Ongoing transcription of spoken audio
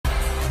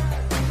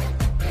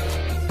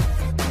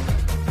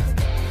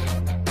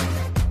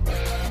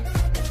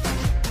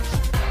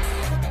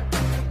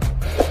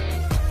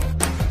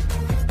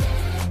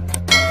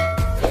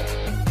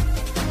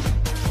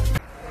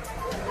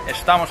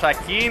Estamos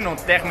aqui no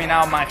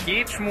terminal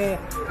marítimo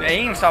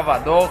em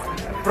Salvador,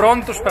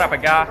 prontos para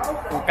pegar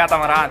o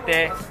catamarã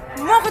até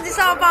Morro de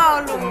São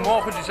Paulo.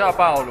 Morro de São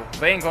Paulo.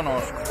 Vem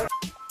conosco.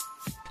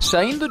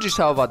 Saindo de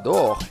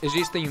Salvador,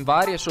 existem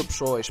várias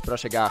opções para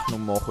chegar no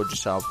Morro de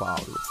São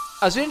Paulo.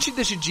 A gente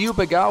decidiu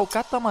pegar o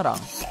catamarã.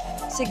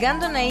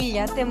 Chegando na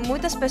ilha, tem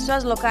muitas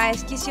pessoas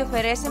locais que se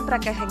oferecem para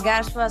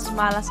carregar suas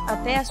malas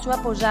até a sua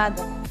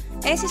pousada.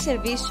 Esse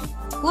serviço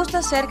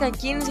custa cerca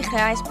de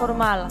R$15 por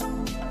mala.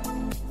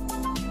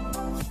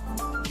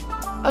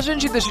 A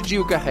gente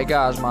decidiu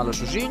carregar as malas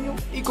sozinho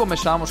e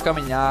começamos a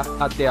caminhar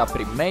até a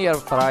primeira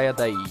praia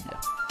da ilha.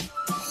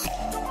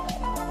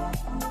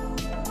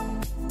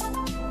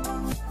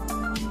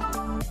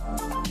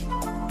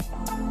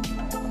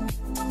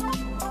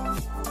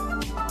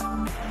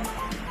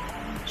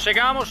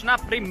 Chegamos na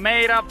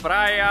primeira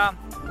praia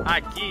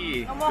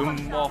aqui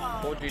do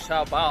Morro de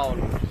São Paulo.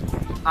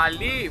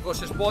 Ali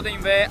vocês podem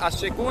ver a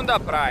segunda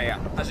praia.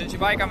 A gente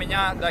vai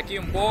caminhar daqui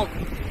um pouco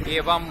e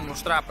vamos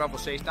mostrar para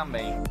vocês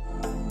também.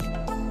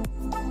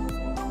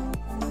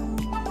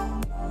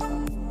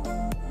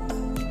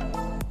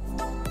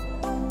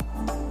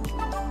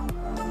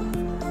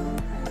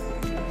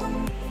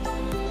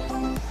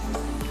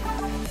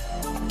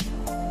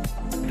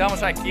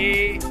 Estamos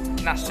aqui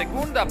na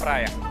segunda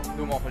praia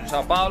do Morro de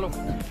São Paulo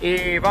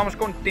e vamos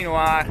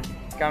continuar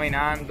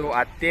caminhando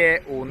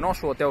até o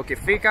nosso hotel que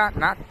fica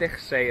na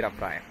terceira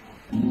praia.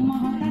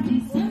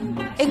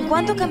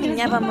 Enquanto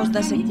caminhávamos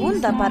da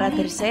segunda para a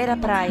terceira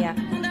praia,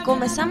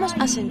 começamos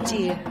a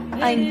sentir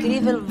a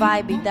incrível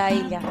vibe da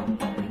ilha.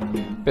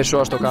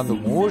 Pessoas tocando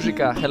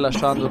música,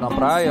 relaxando na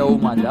praia ou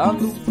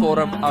malhando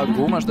foram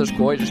algumas das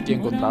coisas que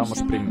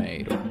encontramos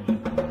primeiro.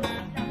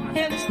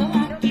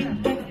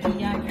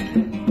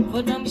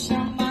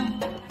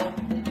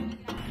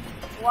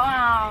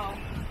 Uau!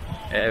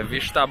 É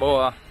vista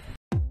boa.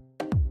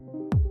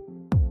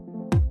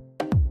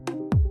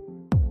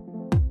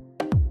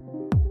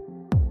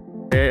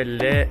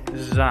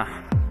 Beleza.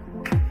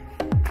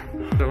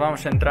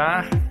 Vamos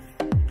entrar.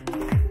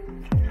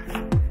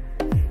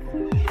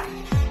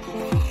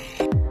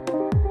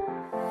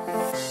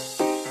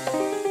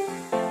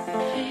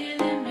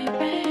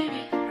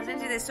 A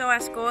gente deixou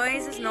as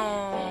coisas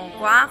no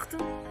quarto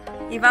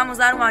e vamos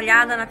dar uma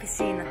olhada na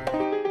piscina.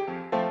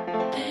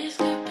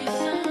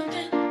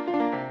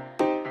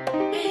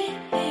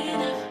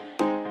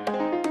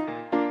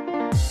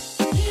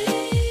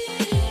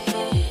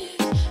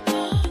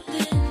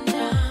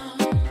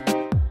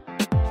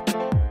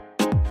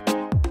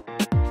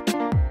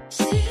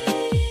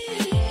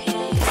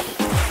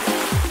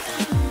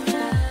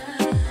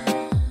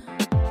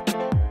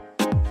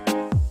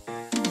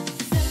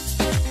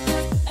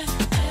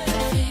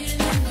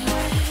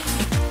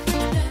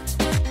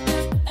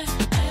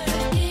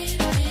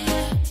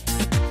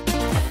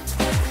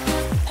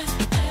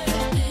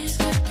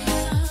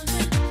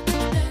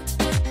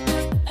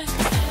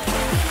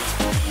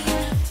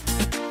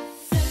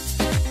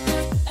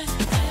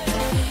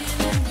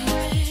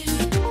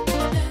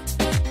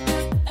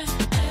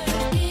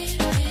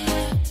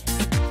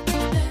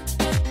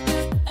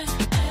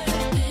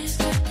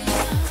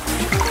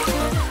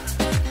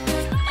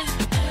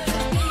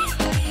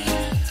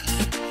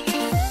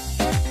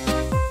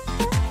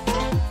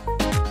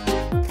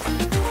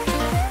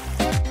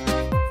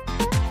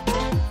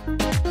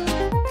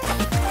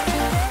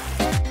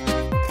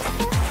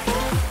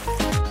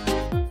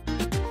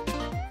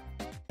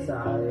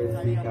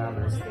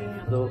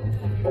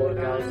 Por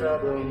causa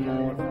do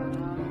amor,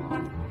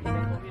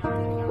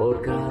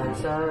 por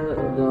causa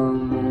do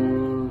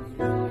amor,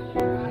 por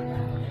causa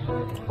do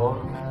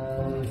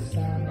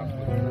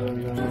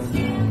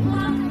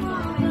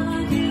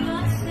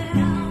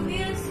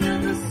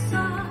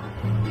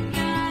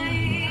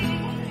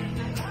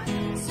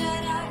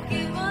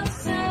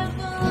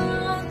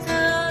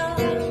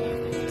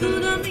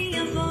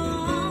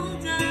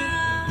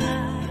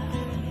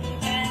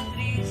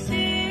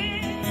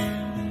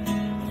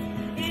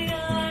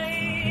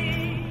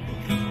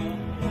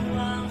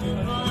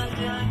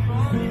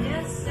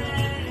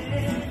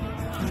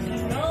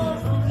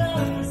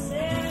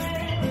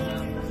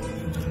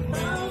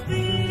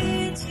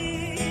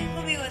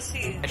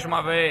Mais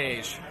uma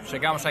vez,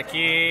 chegamos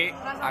aqui,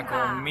 a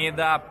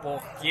comida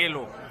por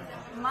quilo.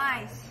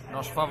 Mas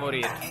Nosso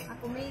favorito. a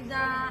comida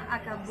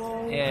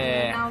acabou,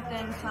 É. não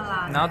tem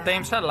salada. Não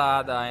tem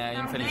salada,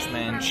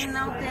 infelizmente. Também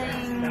não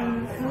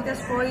tem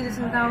muitas coisas,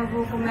 então eu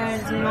vou comer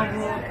de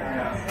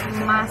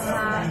novo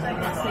massa,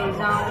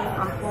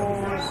 feijão,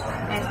 arroz,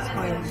 essas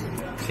coisas.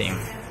 Sim,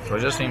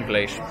 coisa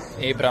simples.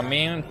 E pra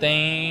mim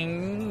tem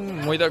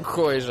muita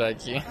coisa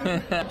aqui.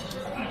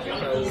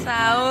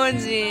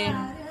 Saúde!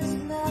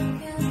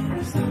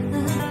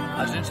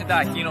 A gente tá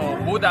aqui no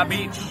Buda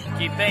Beach,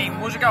 que tem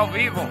música ao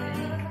vivo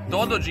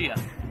todo dia.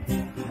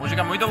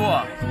 Música muito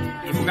boa.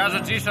 E por causa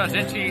disso a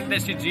gente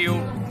decidiu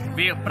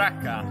vir pra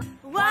cá.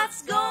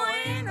 What's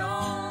going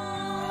on?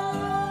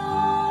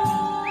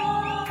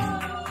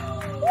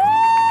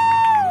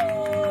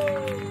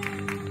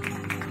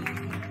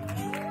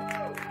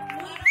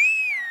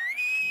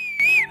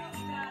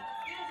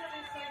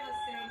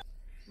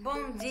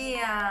 Bom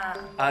dia!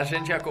 A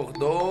gente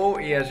acordou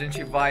e a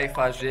gente vai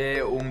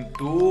fazer um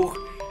tour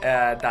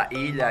da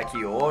ilha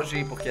aqui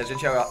hoje, porque a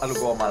gente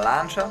alugou uma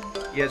lancha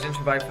e a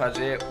gente vai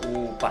fazer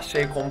o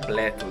passeio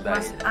completo da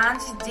ilha. Mas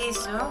antes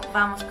disso,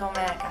 vamos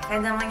comer café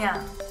da manhã.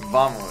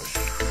 Vamos!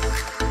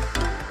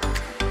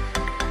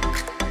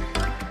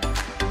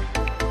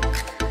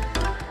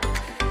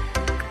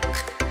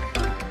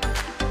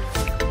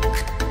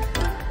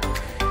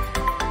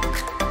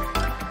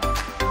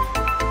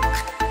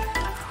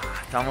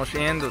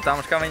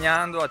 Estamos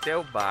caminhando até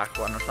o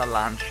barco, a nossa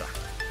lancha.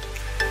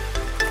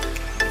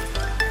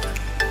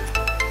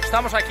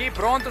 Estamos aqui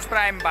prontos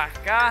para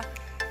embarcar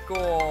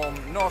com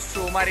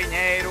nosso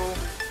marinheiro,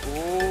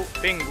 o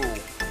Pingu.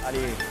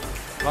 Ali,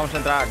 vamos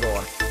entrar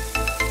agora.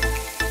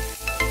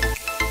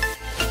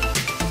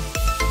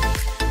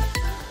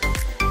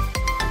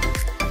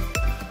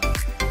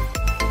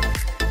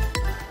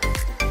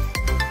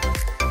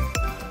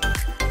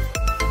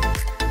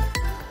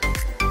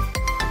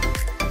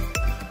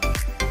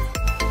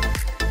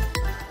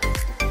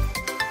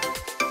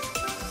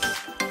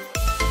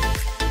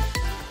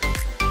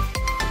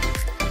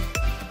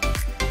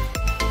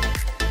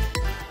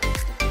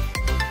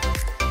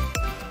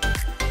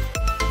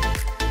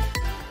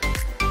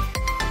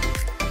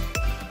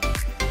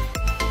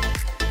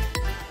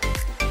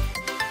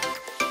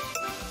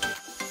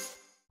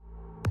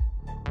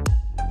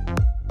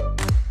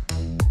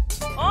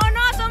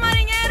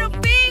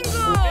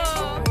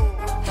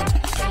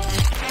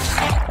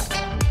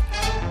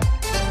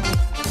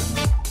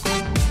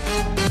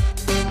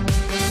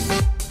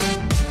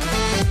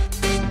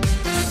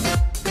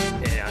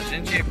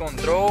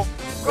 Encontrou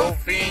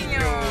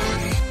golfinhos.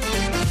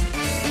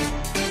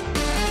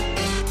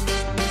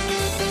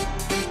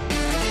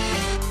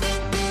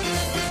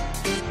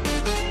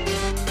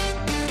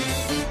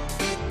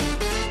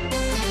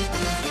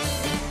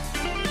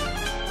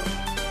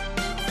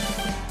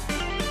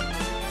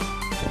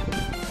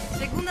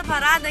 Segunda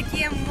parada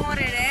aqui é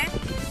Moreré.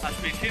 As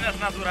piscinas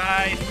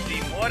naturais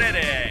de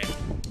Moreré.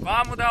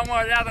 Vamos dar uma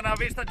olhada na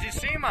vista de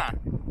cima?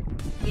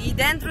 E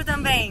dentro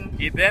também.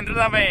 E dentro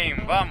também,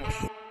 vamos!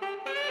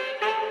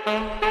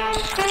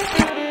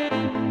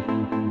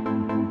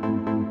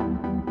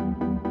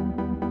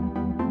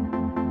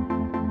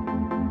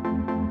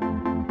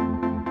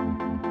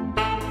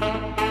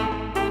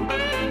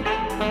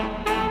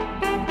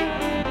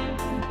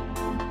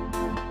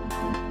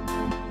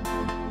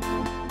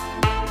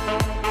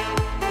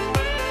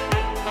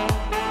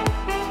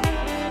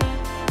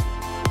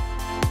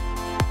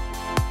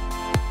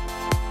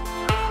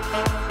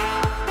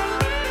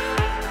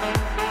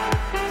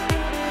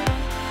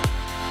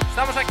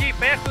 Estamos aqui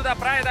perto da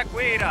Praia da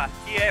Cueira,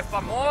 que é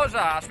famosa,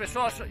 as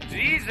pessoas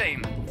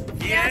dizem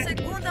que É a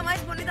segunda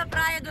mais bonita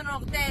praia do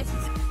Nordeste.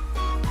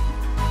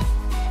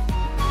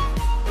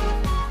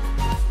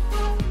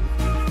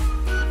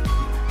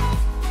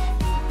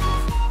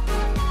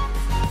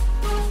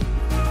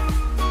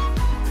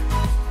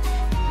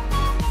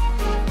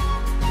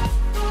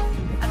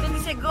 A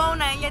gente chegou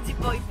na ilha de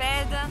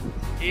Boipeda.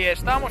 E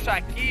estamos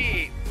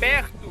aqui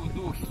perto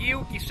do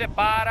rio que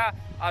separa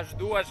as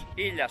duas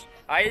ilhas,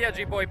 a ilha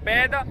de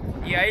Boipeda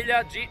e a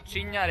ilha de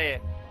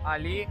Chinharé.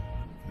 Ali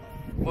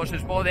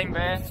vocês podem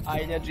ver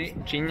a ilha de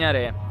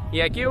Chinharé.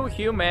 E aqui é o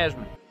rio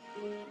mesmo.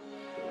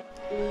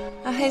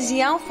 A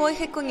região foi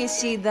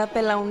reconhecida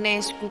pela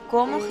Unesco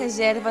como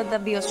Reserva da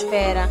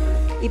Biosfera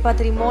e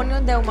Patrimônio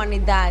da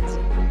Humanidade.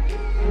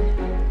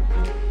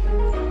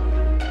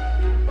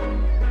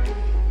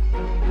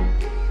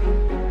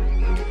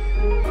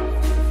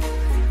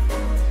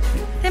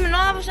 Tem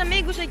novos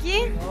amigos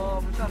aqui?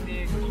 Novos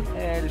amigos.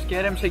 Eles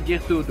querem seguir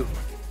tudo.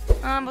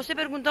 Ah, você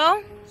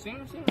perguntou? Sim,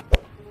 sim.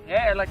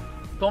 Ela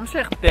com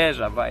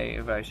certeza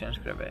vai se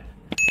inscrever.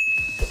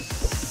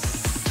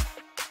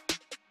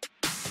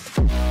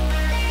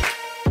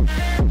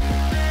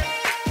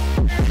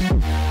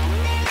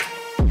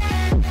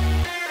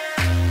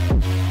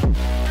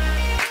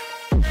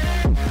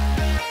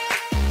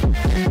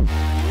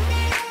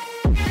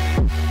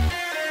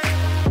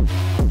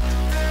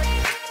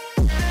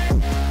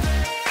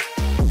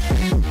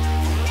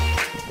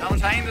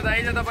 Estamos saindo da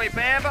ilha da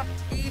Boipeba.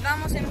 E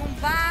vamos em um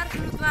bar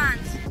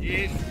flutuante.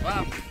 Isso,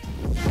 vamos.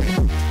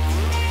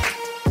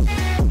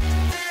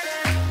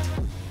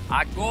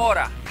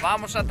 Agora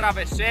vamos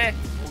atravessar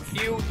o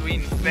Rio do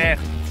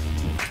Inferno.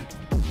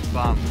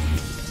 Vamos.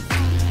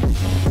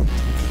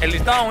 Eles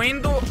estão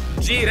indo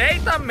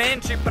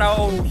diretamente para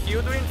o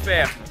Rio do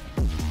Inferno.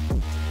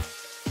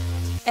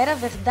 Era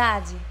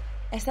verdade.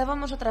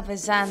 Estávamos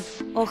atravessando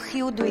o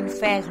Rio do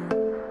Inferno.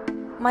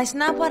 Mas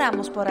não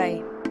paramos por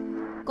aí.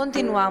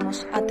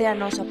 Continuamos até a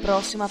nossa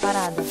próxima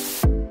parada.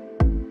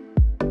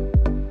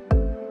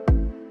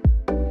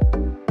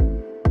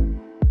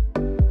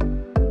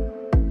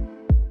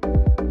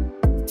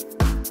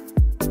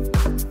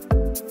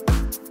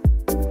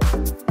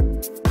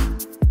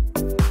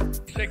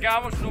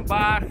 Chegamos no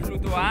bar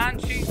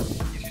flutuante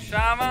que se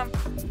chama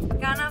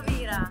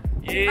Canavira.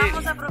 E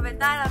vamos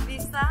aproveitar a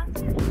vista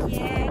que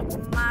é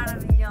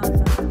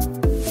maravilhosa.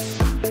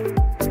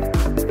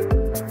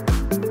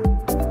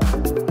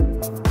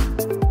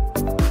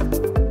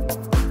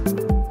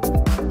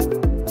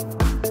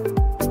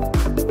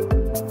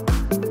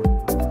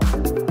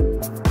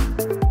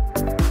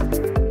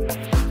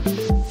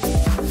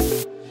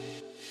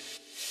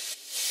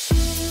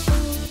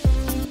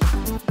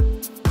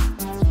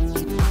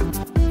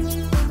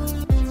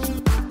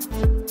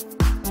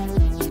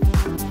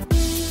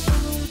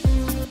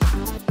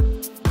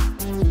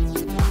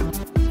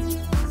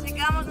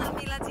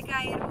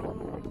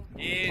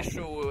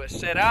 Isso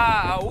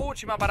será a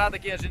última parada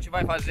que a gente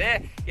vai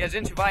fazer e a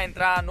gente vai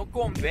entrar no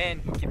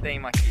convento que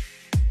tem aqui.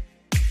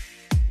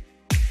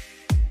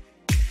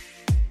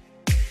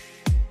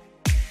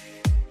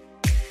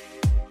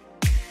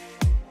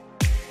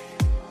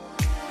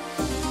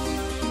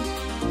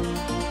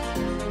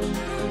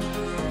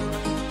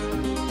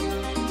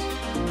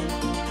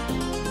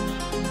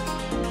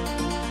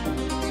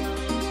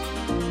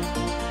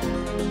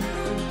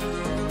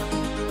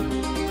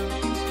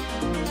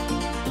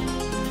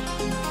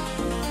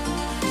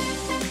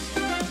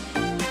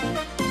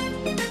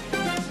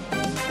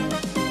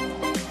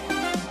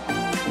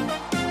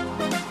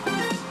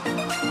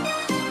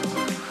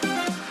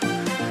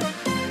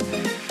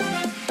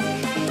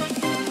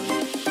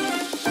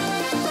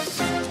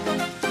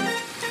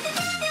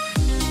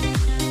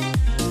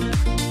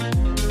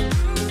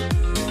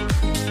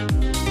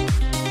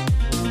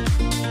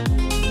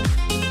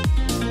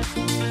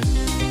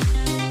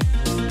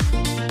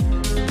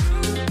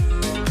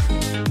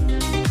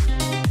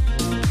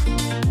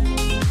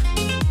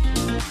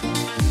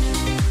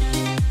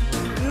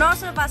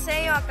 Nosso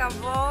passeio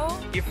acabou.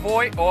 E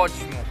foi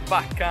ótimo,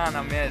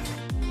 bacana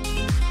mesmo.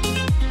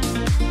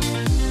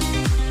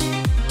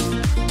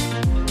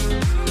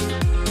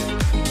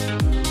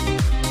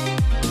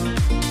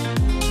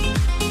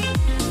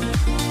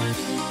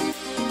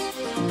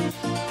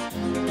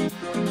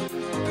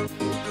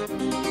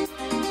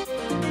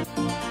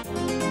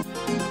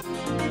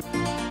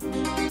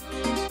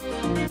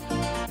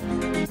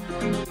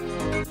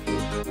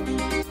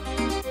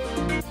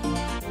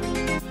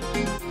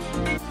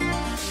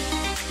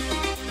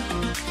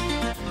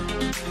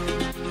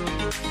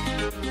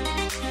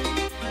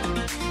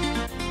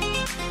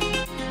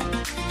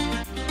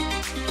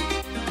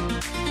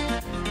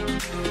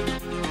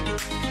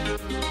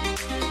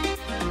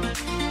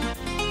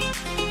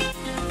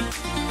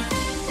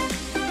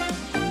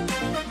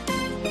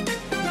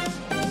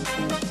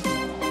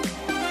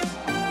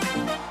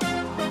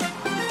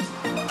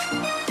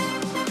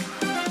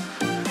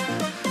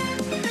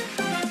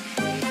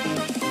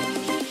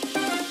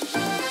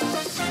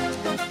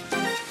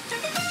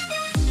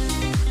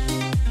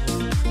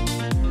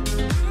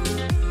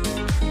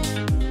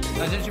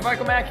 A gente vai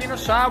comer aqui no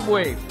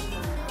Subway,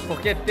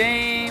 porque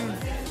tem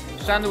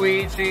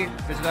sanduíche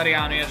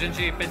vegetariano e a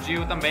gente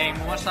pediu também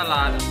uma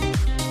salada.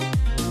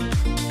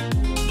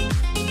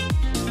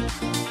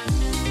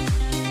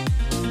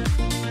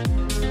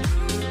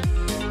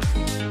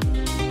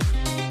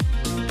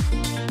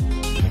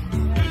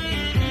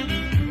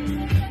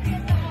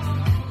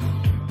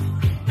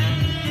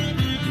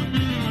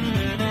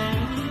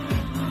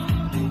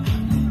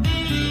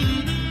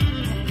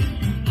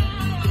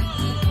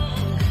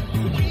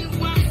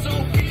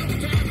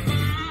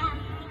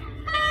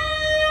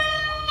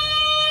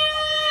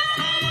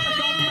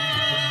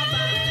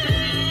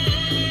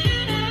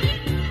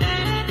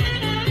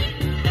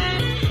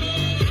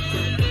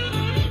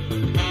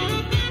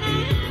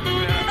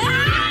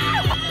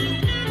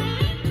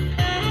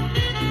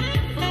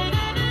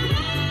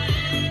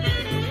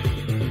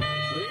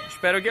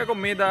 Espero que a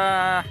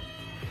comida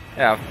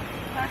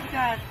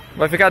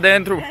vai ficar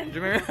dentro de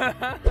mim.